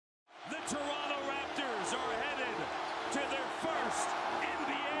Toronto Raptors are headed to their first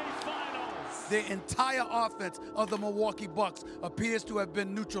NBA Finals. The entire offense of the Milwaukee Bucks appears to have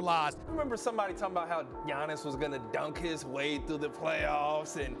been neutralized. I remember somebody talking about how Giannis was going to dunk his way through the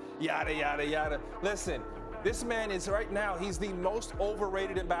playoffs and yada, yada, yada. Listen, this man is right now, he's the most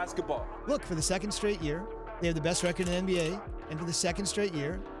overrated in basketball. Look, for the second straight year, they have the best record in the NBA, and for the second straight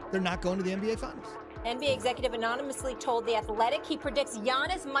year, they're not going to the NBA Finals. NBA executive anonymously told The Athletic he predicts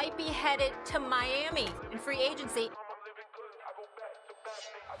Giannis might be headed to Miami in free agency.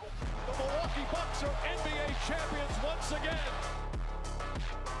 The Milwaukee Bucks are NBA champions once again.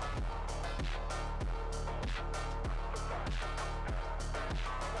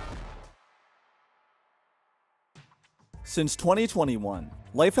 Since 2021,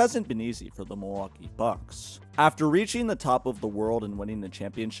 life hasn't been easy for the Milwaukee Bucks. After reaching the top of the world and winning the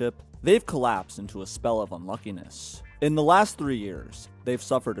championship, they've collapsed into a spell of unluckiness. In the last 3 years, they've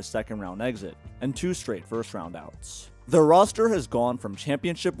suffered a second-round exit and 2 straight first-round outs. Their roster has gone from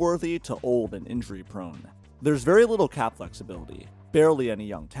championship-worthy to old and injury-prone. There's very little cap flexibility, barely any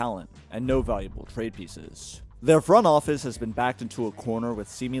young talent, and no valuable trade pieces. Their front office has been backed into a corner with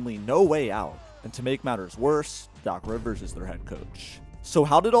seemingly no way out, and to make matters worse, Doc Rivers is their head coach. So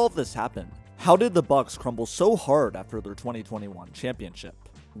how did all of this happen? How did the Bucks crumble so hard after their 2021 championship?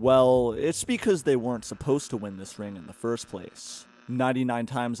 Well, it's because they weren't supposed to win this ring in the first place. 99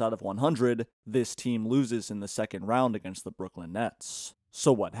 times out of 100, this team loses in the second round against the Brooklyn Nets.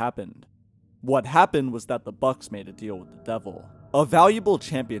 So what happened? What happened was that the Bucks made a deal with the devil. A valuable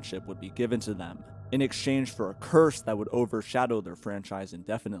championship would be given to them, in exchange for a curse that would overshadow their franchise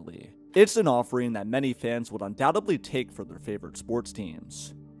indefinitely. It's an offering that many fans would undoubtedly take for their favorite sports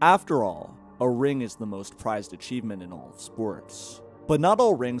teams. After all, a ring is the most prized achievement in all of sports. But not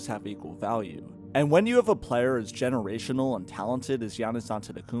all rings have equal value. And when you have a player as generational and talented as Giannis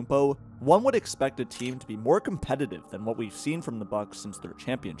Antetokounmpo, one would expect a team to be more competitive than what we've seen from the Bucks since their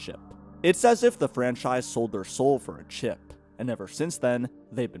championship. It's as if the franchise sold their soul for a chip, and ever since then,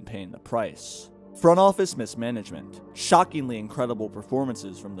 they've been paying the price. Front office mismanagement, shockingly incredible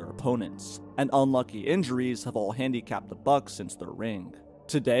performances from their opponents, and unlucky injuries have all handicapped the Bucks since their ring.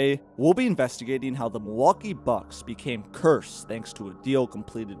 Today, we'll be investigating how the Milwaukee Bucks became cursed thanks to a deal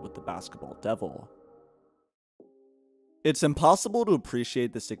completed with the basketball devil. It's impossible to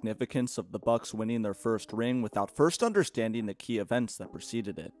appreciate the significance of the Bucks winning their first ring without first understanding the key events that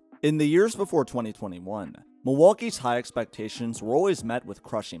preceded it. In the years before 2021, Milwaukee's high expectations were always met with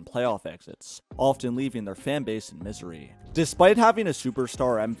crushing playoff exits, often leaving their fanbase in misery. Despite having a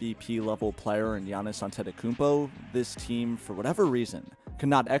superstar MVP-level player in Giannis Antetokounmpo, this team, for whatever reason, could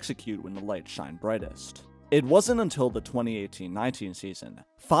not execute when the lights shine brightest. It wasn't until the 2018-19 season,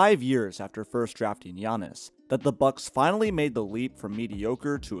 5 years after first drafting Giannis, that the Bucks finally made the leap from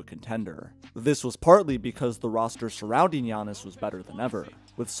mediocre to a contender. This was partly because the roster surrounding Giannis was better than ever,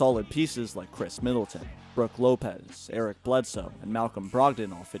 with solid pieces like Chris Middleton, Brook Lopez, Eric Bledsoe, and Malcolm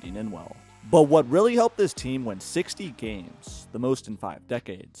Brogdon all fitting in well. But what really helped this team win 60 games, the most in 5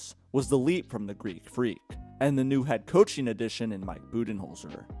 decades, was the leap from the Greek Freak, and the new head coaching addition in Mike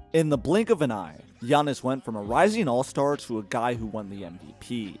Budenholzer. In the blink of an eye, Giannis went from a rising all-star to a guy who won the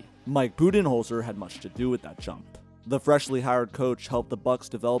MVP. Mike Budenholzer had much to do with that jump. The freshly hired coach helped the Bucks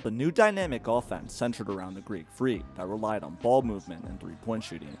develop a new dynamic offense centered around the Greek Freak that relied on ball movement and three-point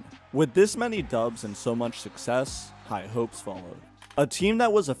shooting. With this many dubs and so much success, high hopes followed. A team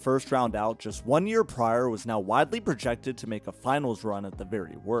that was a first-round out just 1 year prior was now widely projected to make a finals run at the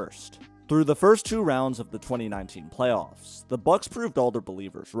very worst. Through the first 2 rounds of the 2019 playoffs, the Bucks proved all their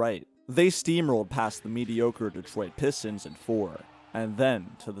believers right. They steamrolled past the mediocre Detroit Pistons in 4, and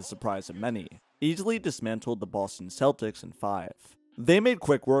then, to the surprise of many, easily dismantled the Boston Celtics in 5. They made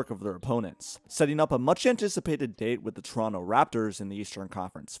quick work of their opponents, setting up a much-anticipated date with the Toronto Raptors in the Eastern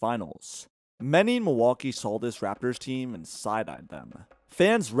Conference Finals. Many in Milwaukee saw this Raptors team and side-eyed them.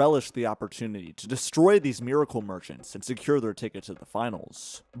 Fans relished the opportunity to destroy these miracle merchants and secure their ticket to the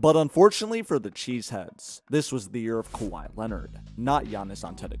finals. But unfortunately for the Cheeseheads, this was the year of Kawhi Leonard, not Giannis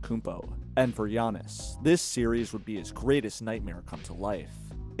Antetokounmpo. And for Giannis, this series would be his greatest nightmare come to life.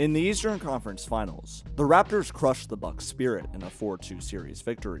 In the Eastern Conference Finals, the Raptors crushed the Bucks' spirit in a 4-2 series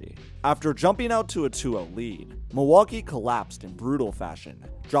victory. After jumping out to a 2-0 lead, Milwaukee collapsed in brutal fashion,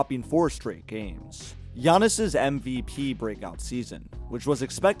 dropping 4 straight games. Giannis's MVP breakout season, which was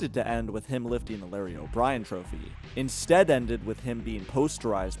expected to end with him lifting the Larry O'Brien trophy, instead ended with him being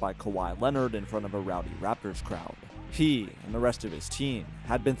posterized by Kawhi Leonard in front of a rowdy Raptors crowd. He and the rest of his team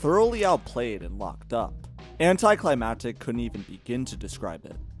had been thoroughly outplayed and locked up. Anticlimactic couldn't even begin to describe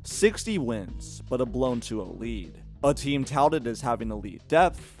it. 60 wins, but a blown 2-0 lead. A team touted as having elite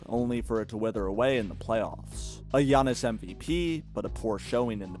depth, only for it to wither away in the playoffs. A Giannis MVP, but a poor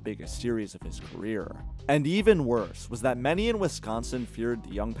showing in the biggest series of his career. And even worse was that many in Wisconsin feared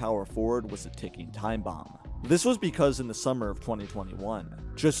the young power forward was a ticking time bomb. This was because in the summer of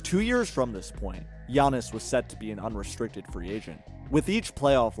 2021, just 2 years from this point, Giannis was set to be an unrestricted free agent. With each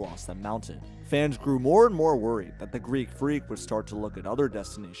playoff loss that mounted, fans grew more and more worried that the Greek Freak would start to look at other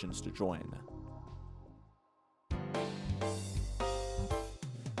destinations to join.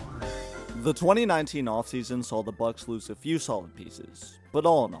 The 2019 offseason saw the Bucks lose a few solid pieces, but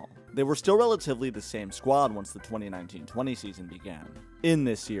all in all, they were still relatively the same squad once the 2019-20 season began. In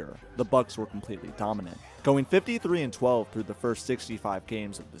this year, the Bucks were completely dominant, going 53-12 through the first 65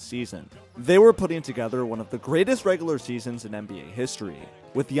 games of the season. They were putting together one of the greatest regular seasons in NBA history,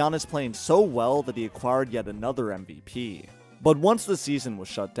 with Giannis playing so well that he acquired yet another MVP. But once the season was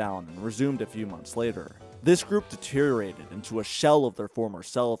shut down and resumed a few months later, this group deteriorated into a shell of their former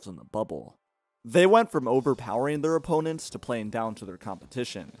selves in the bubble. They went from overpowering their opponents to playing down to their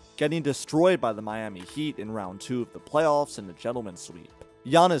competition, getting destroyed by the Miami Heat in round 2 of the playoffs in a gentleman's sweep.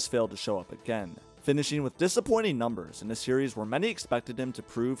 Giannis failed to show up again, finishing with disappointing numbers in a series where many expected him to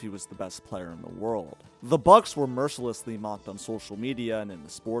prove he was the best player in the world. The Bucks were mercilessly mocked on social media and in the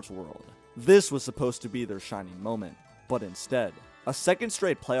sports world. This was supposed to be their shining moment, but instead, a second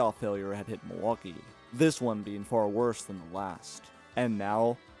straight playoff failure had hit Milwaukee, this one being far worse than the last. And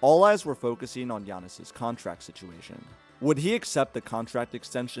now, all eyes were focusing on Giannis' contract situation. Would he accept the contract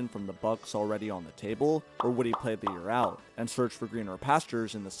extension from the Bucks already on the table, or would he play the year out and search for greener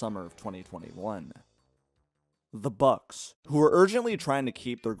pastures in the summer of 2021? The Bucks, who were urgently trying to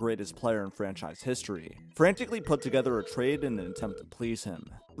keep their greatest player in franchise history, frantically put together a trade in an attempt to please him.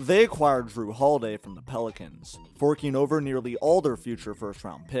 They acquired Drew Holiday from the Pelicans, forking over nearly all their future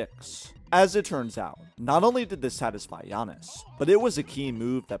first-round picks. As it turns out, not only did this satisfy Giannis, but it was a key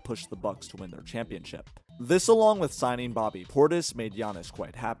move that pushed the Bucks to win their championship. This, along with signing Bobby Portis, made Giannis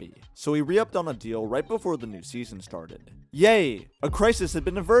quite happy, so he re-upped on a deal right before the new season started. Yay! A crisis had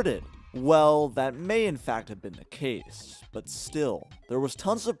been averted! Well, that may in fact have been the case, but still, there was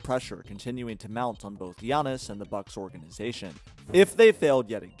tons of pressure continuing to mount on both Giannis and the Bucks organization. If they failed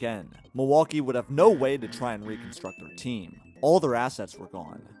yet again, Milwaukee would have no way to try and reconstruct their team. All their assets were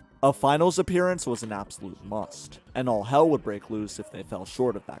gone. A finals appearance was an absolute must, and all hell would break loose if they fell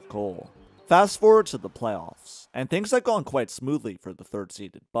short of that goal. Fast forward to the playoffs, and things had gone quite smoothly for the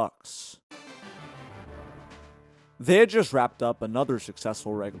third-seeded Bucks. They had just wrapped up another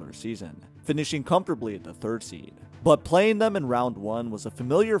successful regular season, finishing comfortably at the 3rd seed. But playing them in round 1 was a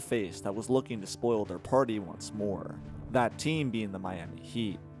familiar face that was looking to spoil their party once more. That team being the Miami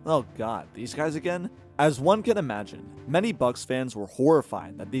Heat. Oh god, these guys again? As one can imagine, many Bucks fans were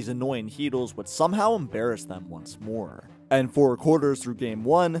horrified that these annoying Heatles would somehow embarrass them once more. And 4 quarters through game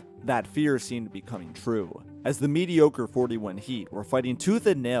 1, that fear seemed to be coming true, as the mediocre 41 Heat were fighting tooth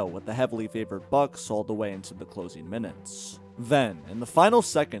and nail with the heavily favored Bucks all the way into the closing minutes. Then, in the final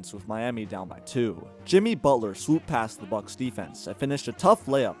seconds with Miami down by 2, Jimmy Butler swooped past the Bucks defense and finished a tough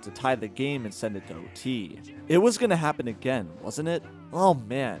layup to tie the game and send it to OT. It was gonna happen again, wasn't it? Oh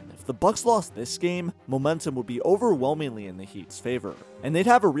man, if the Bucks lost this game, momentum would be overwhelmingly in the Heat's favor, and they'd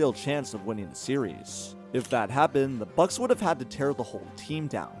have a real chance of winning the series. If that happened, the Bucks would have had to tear the whole team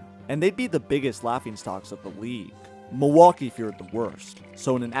down, and they'd be the biggest laughingstocks of the league. Milwaukee feared the worst,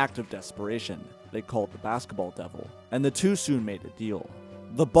 so in an act of desperation, they called the basketball devil, and the two soon made a deal.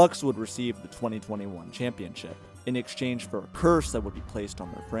 The Bucks would receive the 2021 championship, in exchange for a curse that would be placed on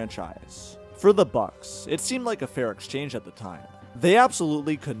their franchise. For the Bucks, it seemed like a fair exchange at the time. They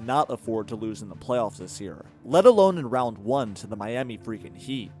absolutely could not afford to lose in the playoffs this year, let alone in round 1 to the Miami freaking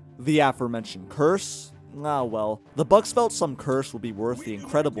Heat. The aforementioned curse? Well, the Bucks felt some curse would be worth the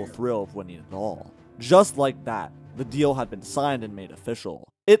incredible thrill of winning it all. Just like that, the deal had been signed and made official.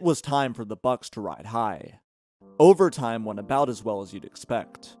 It was time for the Bucks to ride high. Overtime went about as well as you'd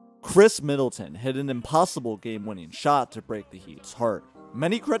expect. Chris Middleton hit an impossible game-winning shot to break the Heat's heart.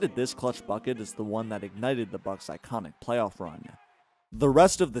 Many credit this clutch bucket as the one that ignited the Bucks' iconic playoff run. The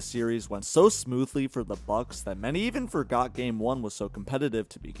rest of the series went so smoothly for the Bucks that many even forgot Game 1 was so competitive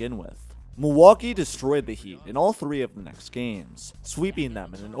to begin with. Milwaukee destroyed the Heat in all 3 of the next games, sweeping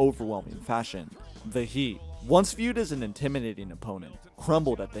them in an overwhelming fashion. The Heat, once viewed as an intimidating opponent,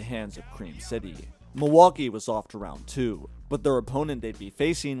 crumbled at the hands of Cream City. Milwaukee was off to round 2, but their opponent they'd be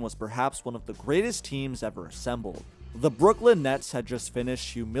facing was perhaps one of the greatest teams ever assembled. The Brooklyn Nets had just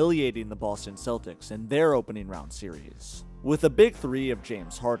finished humiliating the Boston Celtics in their opening round series. With a big 3 of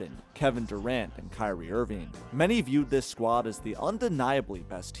James Harden, Kevin Durant, and Kyrie Irving, many viewed this squad as the undeniably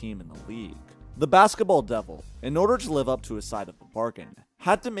best team in the league. The basketball devil, in order to live up to his side of the bargain,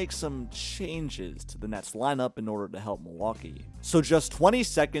 had to make some changes to the Nets lineup in order to help Milwaukee. So just 20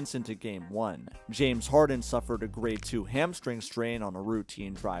 seconds into Game 1, James Harden suffered a grade 2 hamstring strain on a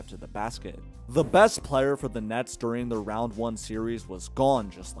routine drive to the basket. The best player for the Nets during their Round 1 series was gone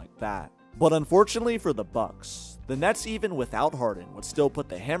just like that. But unfortunately for the Bucks, the Nets even without Harden would still put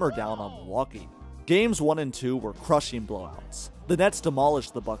the hammer down on Milwaukee. Games 1 and 2 were crushing blowouts. The Nets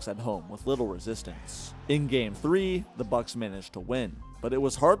demolished the Bucks at home with little resistance. In Game 3, the Bucks managed to win, but it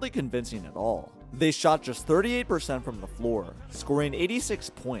was hardly convincing at all. They shot just 38% from the floor, scoring 86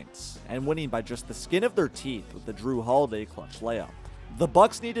 points, and winning by just the skin of their teeth with the Drew Holiday clutch layup. The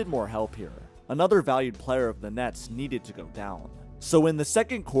Bucks needed more help here. Another valued player of the Nets needed to go down. So in the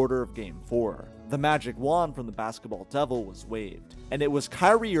second quarter of Game 4, the magic wand from the basketball devil was waved, and it was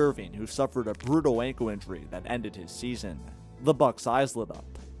Kyrie Irving who suffered a brutal ankle injury that ended his season. The Bucks' eyes lit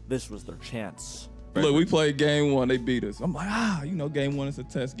up. This was their chance. Look, we played Game 1, they beat us. I'm like, Game 1 is a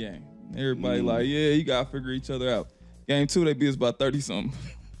test game. Everybody like, yeah, you gotta figure each other out. Game 2, they beat us by 30-something.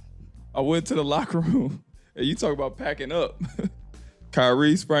 I went to the locker room, and you talk about packing up.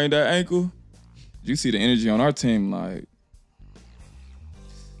 Kyrie sprained that ankle. You see the energy on our team, like,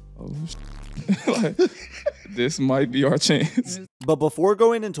 oh, like, this might be our chance. But before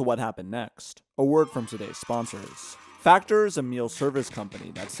going into what happened next, a word from today's sponsors. Factor is a meal service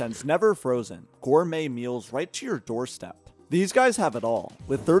company that sends never frozen, gourmet meals right to your doorstep. These guys have it all,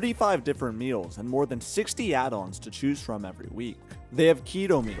 with 35 different meals and more than 60 add-ons to choose from every week. They have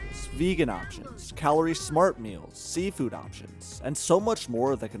keto meals, vegan options, calorie smart meals, seafood options, and so much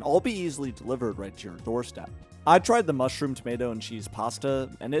more that can all be easily delivered right to your doorstep. I tried the mushroom, tomato, and cheese pasta,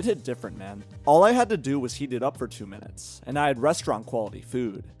 and it hit different, man. All I had to do was heat it up for 2 minutes, and I had restaurant quality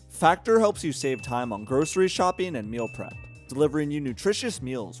food. Factor helps you save time on grocery shopping and meal prep, delivering you nutritious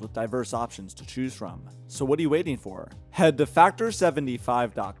meals with diverse options to choose from. So what are you waiting for? Head to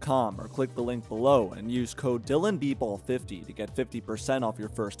Factor75.com or click the link below and use code DylanBeatball50 to get 50% off your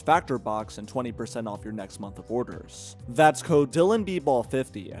first Factor box and 20% off your next month of orders. That's code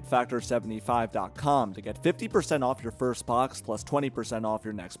DylanBeatball50 at Factor75.com to get 50% off your first box plus 20% off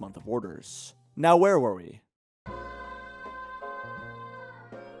your next month of orders. Now where were we?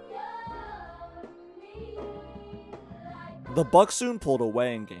 The Bucks soon pulled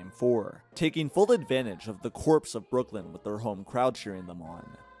away in Game 4, taking full advantage of the corpse of Brooklyn with their home crowd cheering them on.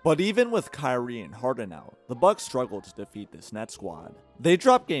 But even with Kyrie and Harden out, the Bucks struggled to defeat this Nets squad. They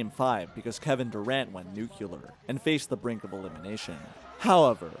dropped Game 5 because Kevin Durant went nuclear and faced the brink of elimination.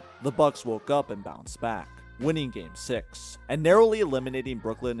 However, the Bucks woke up and bounced back, winning Game 6, and narrowly eliminating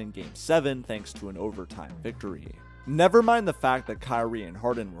Brooklyn in Game 7 thanks to an overtime victory. Never mind the fact that Kyrie and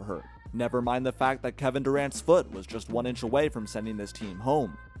Harden were hurt. Never mind the fact that Kevin Durant's foot was just 1 inch away from sending this team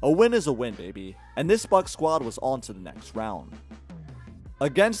home. A win is a win, baby, and this Bucks squad was on to the next round.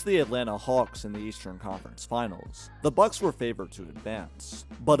 Against the Atlanta Hawks in the Eastern Conference Finals, the Bucks were favored to advance.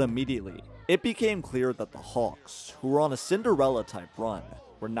 But immediately, it became clear that the Hawks, who were on a Cinderella-type run,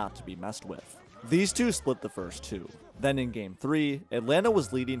 were not to be messed with. These two split the first two. Then in Game 3, Atlanta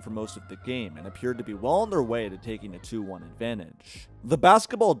was leading for most of the game and appeared to be well on their way to taking a 2-1 advantage. The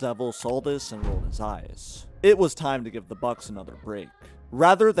basketball devil saw this and rolled his eyes. It was time to give the Bucks another break.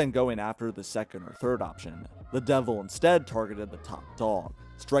 Rather than going after the second or third option, the devil instead targeted the top dog,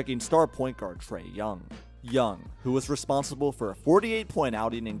 striking star point guard Trae Young. Young, who was responsible for a 48-point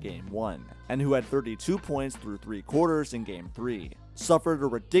outing in Game 1, and who had 32 points through 3 quarters in Game 3, suffered a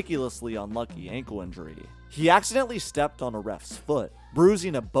ridiculously unlucky ankle injury. He accidentally stepped on a ref's foot,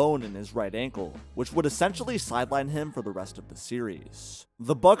 bruising a bone in his right ankle, which would essentially sideline him for the rest of the series.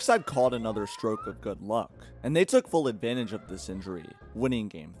 The Bucks had caught another stroke of good luck, and they took full advantage of this injury, winning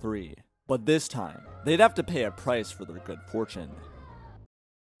Game 3. But this time, they'd have to pay a price for their good fortune.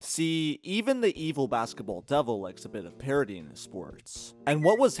 See, even the evil basketball devil likes a bit of parody in his sports. And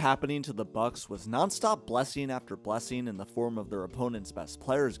what was happening to the Bucks was non-stop blessing after blessing in the form of their opponent's best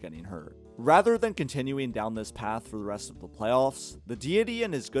players getting hurt. Rather than continuing down this path for the rest of the playoffs, the deity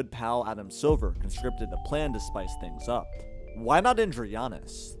and his good pal Adam Silver conscripted a plan to spice things up. Why not injure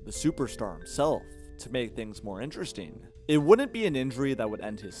Giannis, the superstar himself, to make things more interesting? It wouldn't be an injury that would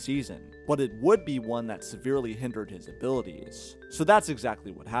end his season, but it would be one that severely hindered his abilities. So that's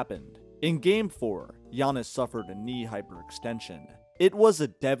exactly what happened. In Game 4, Giannis suffered a knee hyperextension. It was a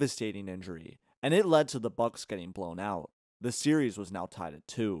devastating injury, and it led to the Bucks getting blown out. The series was now tied at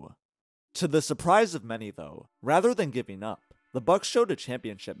 2. To the surprise of many though, rather than giving up, the Bucks showed a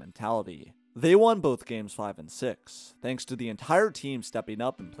championship mentality. They won both games 5 and 6, thanks to the entire team stepping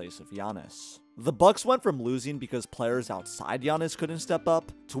up in place of Giannis. The Bucks went from losing because players outside Giannis couldn't step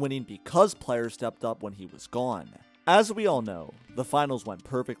up, to winning because players stepped up when he was gone. As we all know, the finals went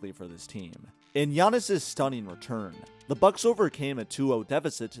perfectly for this team. In Giannis' stunning return, the Bucks overcame a 2-0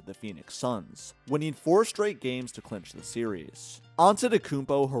 deficit to the Phoenix Suns, winning 4 straight games to clinch the series.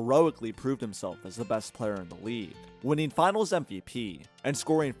 Antetokounmpo heroically proved himself as the best player in the league, winning Finals MVP and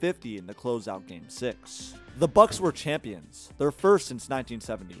scoring 50 in the closeout Game 6. The Bucks were champions, their first since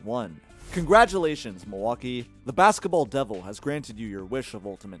 1971. Congratulations, Milwaukee. The basketball devil has granted you your wish of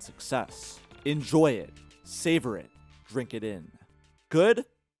ultimate success. Enjoy it, savor it, drink it in. Good?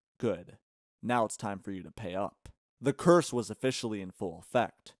 Good. Now it's time for you to pay up. The curse was officially in full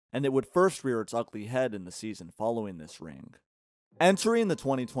effect, and it would first rear its ugly head in the season following this ring. Entering the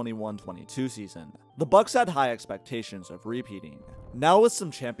 2021-22 season, the Bucks had high expectations of repeating. Now with some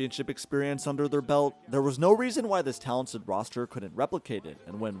championship experience under their belt, there was no reason why this talented roster couldn't replicate it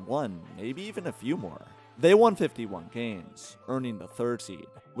and win one, maybe even a few more. They won 51 games, earning the 3rd seed,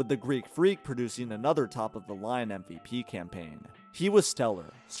 with the Greek Freak producing another top-of-the-line MVP campaign. He was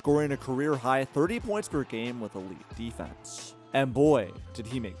stellar, scoring a career-high 30 points per game with elite defense. And boy, did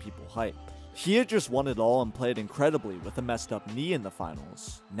he make people hype. He had just won it all and played incredibly with a messed up knee in the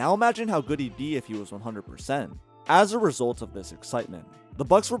finals. Now imagine how good he'd be if he was 100%. As a result of this excitement, the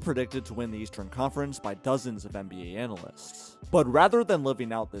Bucks were predicted to win the Eastern Conference by dozens of NBA analysts. But rather than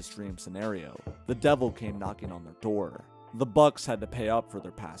living out this dream scenario, the devil came knocking on their door. The Bucks had to pay up for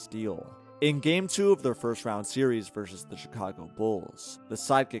their past deal. In Game 2 of their first-round series versus the Chicago Bulls, the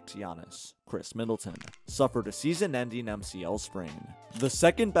sidekick to Giannis, Chris Middleton, suffered a season-ending MCL sprain. The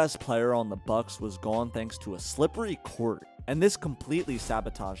second-best player on the Bucks was gone thanks to a slippery court, and this completely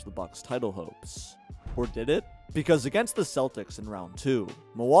sabotaged the Bucks' title hopes. Or did it? Because against the Celtics in Round 2,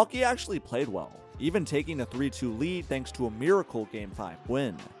 Milwaukee actually played well, even taking a 3-2 lead thanks to a miracle Game 5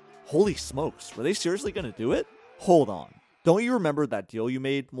 win. Holy smokes, were they seriously gonna do it? Hold on. Don't you remember that deal you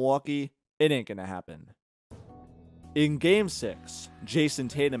made, Milwaukee? It ain't gonna happen. In Game 6, Jason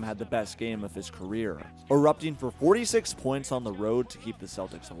Tatum had the best game of his career, erupting for 46 points on the road to keep the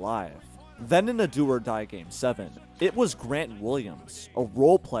Celtics alive. Then in a do-or-die Game 7, it was Grant Williams, a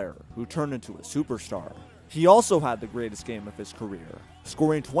role player who turned into a superstar. He also had the greatest game of his career,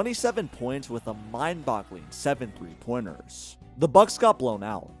 scoring 27 points with a mind-boggling 7 3-pointers. The Bucks got blown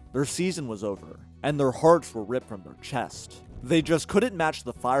out, their season was over, and their hearts were ripped from their chest. They just couldn't match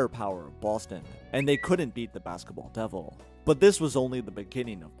the firepower of Boston, and they couldn't beat the basketball devil. But this was only the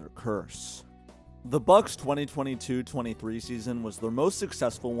beginning of their curse. The Bucks' 2022-23 season was their most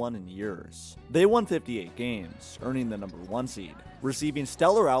successful one in years. They won 58 games, earning the number 1 seed, receiving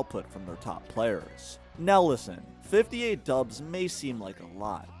stellar output from their top players. Now listen, 58 dubs may seem like a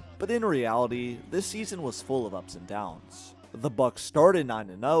lot, but in reality, this season was full of ups and downs. The Bucks started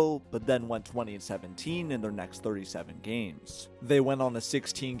 9-0, but then went 20-17 in their next 37 games. They went on a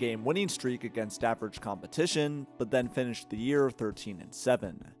 16-game winning streak against average competition, but then finished the year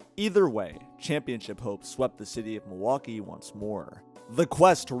 13-7. Either way, championship hopes swept the city of Milwaukee once more. The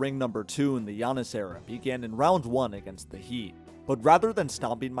quest to ring number 2 in the Giannis era began in Round 1 against the Heat, but rather than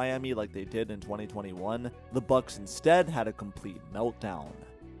stomping Miami like they did in 2021, the Bucks instead had a complete meltdown.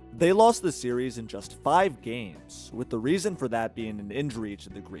 They lost the series in just 5 games, with the reason for that being an injury to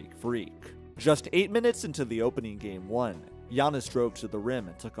the Greek Freak. Just 8 minutes into the opening Game 1, Giannis drove to the rim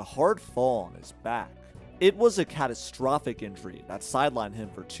and took a hard fall on his back. It was a catastrophic injury that sidelined him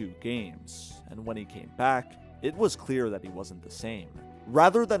for 2 games, and when he came back, it was clear that he wasn't the same.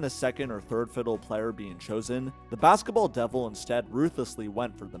 Rather than a second or third fiddle player being chosen, the basketball devil instead ruthlessly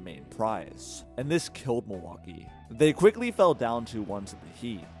went for the main prize, and this killed Milwaukee. They quickly fell down 2-1 to the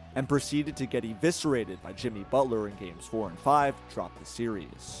Heat, and proceeded to get eviscerated by Jimmy Butler in Games 4 and 5 to drop the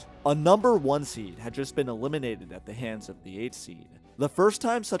series. A number 1 seed had just been eliminated at the hands of the 8th seed, the first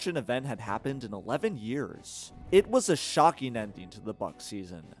time such an event had happened in 11 years. It was a shocking ending to the Bucks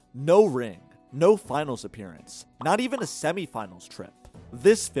season. No ring, no finals appearance, not even a semifinals trip.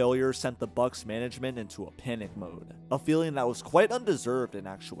 This failure sent the Bucks management into a panic mode, a feeling that was quite undeserved in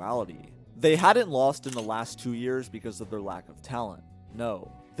actuality. They hadn't lost in the last 2 years because of their lack of talent.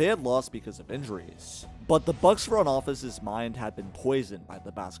 No, they had lost because of injuries. But the Bucks front office's mind had been poisoned by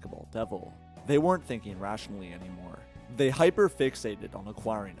the basketball devil. They weren't thinking rationally anymore. They hyper-fixated on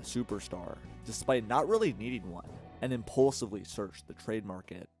acquiring a superstar, despite not really needing one, and impulsively searched the trade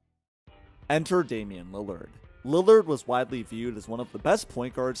market. Enter Damian Lillard. Lillard was widely viewed as one of the best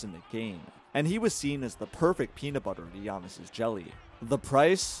point guards in the game, and he was seen as the perfect peanut butter to Giannis's jelly. The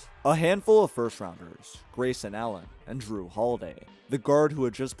price? A handful of first-rounders, Grayson Allen and Drew Holiday, the guard who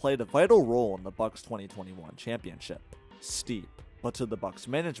had just played a vital role in the Bucks' 2021 championship. Steep, but to the Bucks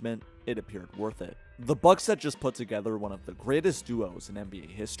management, it appeared worth it. The Bucks had just put together one of the greatest duos in NBA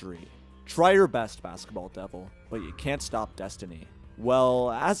history. Try your best, basketball devil, but you can't stop destiny.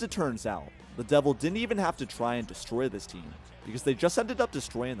 Well, as it turns out, the Devil didn't even have to try and destroy this team, because they just ended up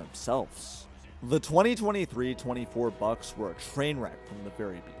destroying themselves. The 2023-24 Bucks were a train wreck from the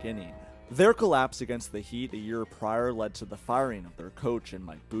very beginning. Their collapse against the Heat a year prior led to the firing of their coach in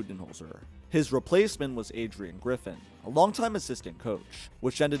Mike Budenholzer. His replacement was Adrian Griffin, a longtime assistant coach,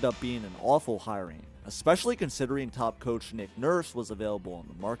 which ended up being an awful hiring, especially considering top coach Nick Nurse was available on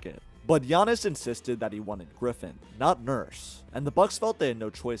the market. But Giannis insisted that he wanted Griffin, not Nurse, and the Bucks felt they had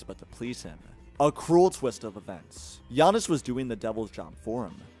no choice but to please him. A cruel twist of events. Giannis was doing the Devil's job for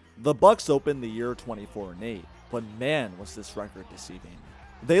him. The Bucks opened the year 24-8, but man was this record deceiving.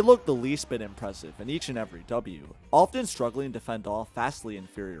 They looked the least bit impressive in each and every W, often struggling to fend off vastly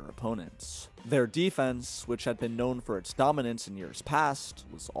inferior opponents. Their defense, which had been known for its dominance in years past,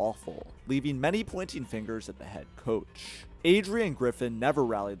 was awful, leaving many pointing fingers at the head coach. Adrian Griffin never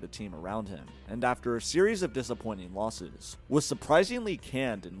rallied the team around him, and after a series of disappointing losses, was surprisingly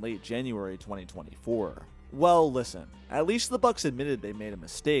canned in late January 2024. Well, listen, at least the Bucks admitted they made a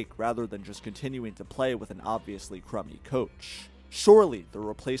mistake rather than just continuing to play with an obviously crummy coach. Surely, the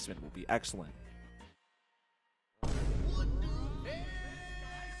replacement will be excellent.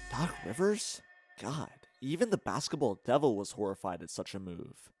 Doc Rivers? God, even the basketball devil was horrified at such a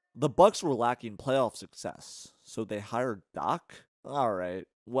move. The Bucks were lacking playoff success, so they hired Doc? Alright.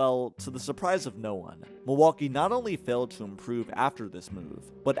 Well, to the surprise of no one, Milwaukee not only failed to improve after this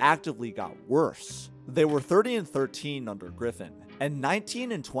move, but actively got worse. They were 30-13 under Griffin, and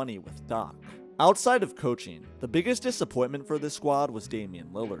 19-20 with Doc. Outside of coaching, the biggest disappointment for this squad was Damian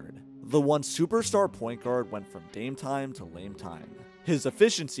Lillard. The once superstar point guard went from Dame time to lame time. His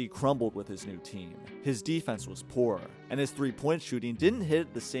efficiency crumbled with his new team, his defense was poor, and his three-point shooting didn't hit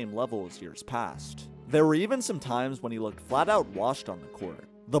at the same level as years past. There were even some times when he looked flat out washed on the court.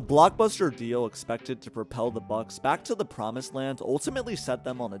 The blockbuster deal expected to propel the Bucks back to the promised land ultimately set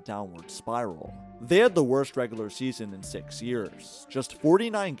them on a downward spiral. They had the worst regular season in 6 years, just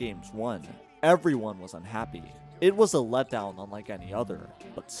 49 games won. Everyone was unhappy. It was a letdown unlike any other,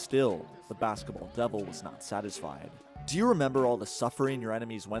 but still, the basketball devil was not satisfied. Do you remember all the suffering your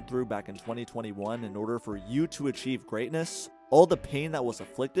enemies went through back in 2021 in order for you to achieve greatness? All the pain that was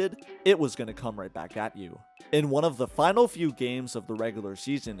inflicted, it was going to come right back at you. In one of the final few games of the regular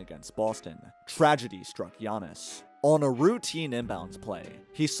season against Boston, tragedy struck Giannis. On a routine inbounds play,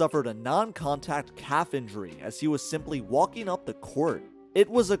 he suffered a non-contact calf injury as he was simply walking up the court. It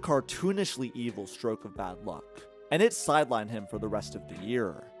was a cartoonishly evil stroke of bad luck, and it sidelined him for the rest of the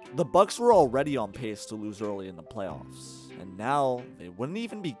year. The Bucks were already on pace to lose early in the playoffs, and now they wouldn't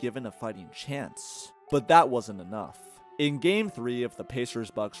even be given a fighting chance. But that wasn't enough. In Game 3 of the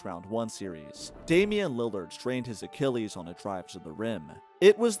Pacers-Bucks Round 1 series, Damian Lillard strained his Achilles on a drive to the rim.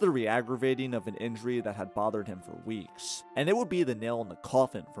 It was the re-aggravating of an injury that had bothered him for weeks, and it would be the nail in the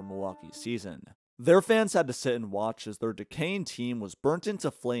coffin for Milwaukee's season. Their fans had to sit and watch as their decaying team was burnt into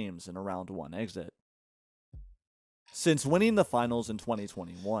flames in a Round 1 exit. Since winning the finals in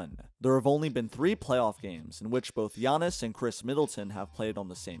 2021, there have only been 3 playoff games in which both Giannis and Chris Middleton have played on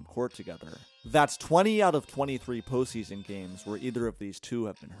the same court together. That's 20 out of 23 postseason games where either of these two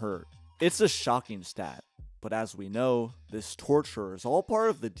have been hurt. It's a shocking stat, but as we know, this torture is all part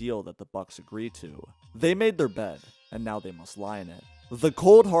of the deal that the Bucks agreed to. They made their bed, and now they must lie in it. The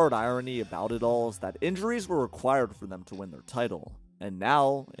cold hard irony about it all is that injuries were required for them to win their title. And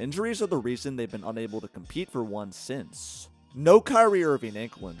now, injuries are the reason they've been unable to compete for one since. No Kyrie Irving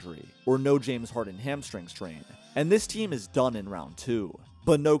ankle injury, or no James Harden hamstring strain, and this team is done in Round 2.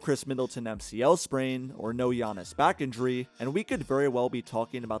 But no Chris Middleton MCL sprain, or no Giannis back injury, and we could very well be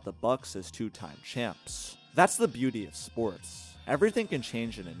talking about the Bucks as 2-time champs. That's the beauty of sports. Everything can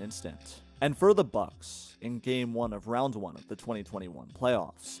change in an instant. And for the Bucks, in Game 1 of Round 1 of the 2021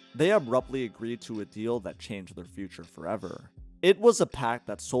 playoffs, they abruptly agreed to a deal that changed their future forever. It was a pact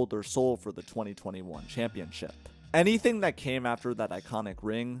that sold their soul for the 2021 championship. Anything that came after that iconic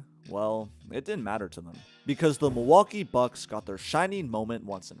ring, well, it didn't matter to them, because the Milwaukee Bucks got their shining moment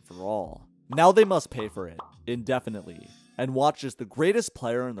once and for all. Now they must pay for it, indefinitely, and watch as the greatest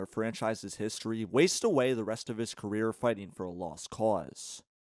player in their franchise's history waste away the rest of his career fighting for a lost cause.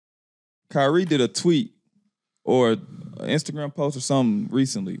 Kyrie did a tweet or an Instagram post or something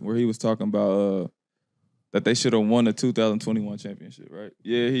recently where he was talking about that they should have won the 2021 championship, right?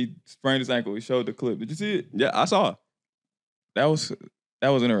 Yeah, he sprained his ankle. He showed the clip. Did you see it? Yeah, I saw it. That was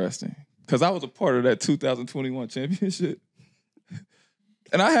interesting because I was a part of that 2021 championship,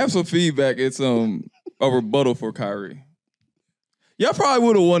 and I have some feedback. It's a rebuttal for Kyrie. Y'all probably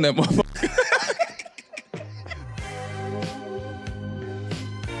would have won that motherfucker.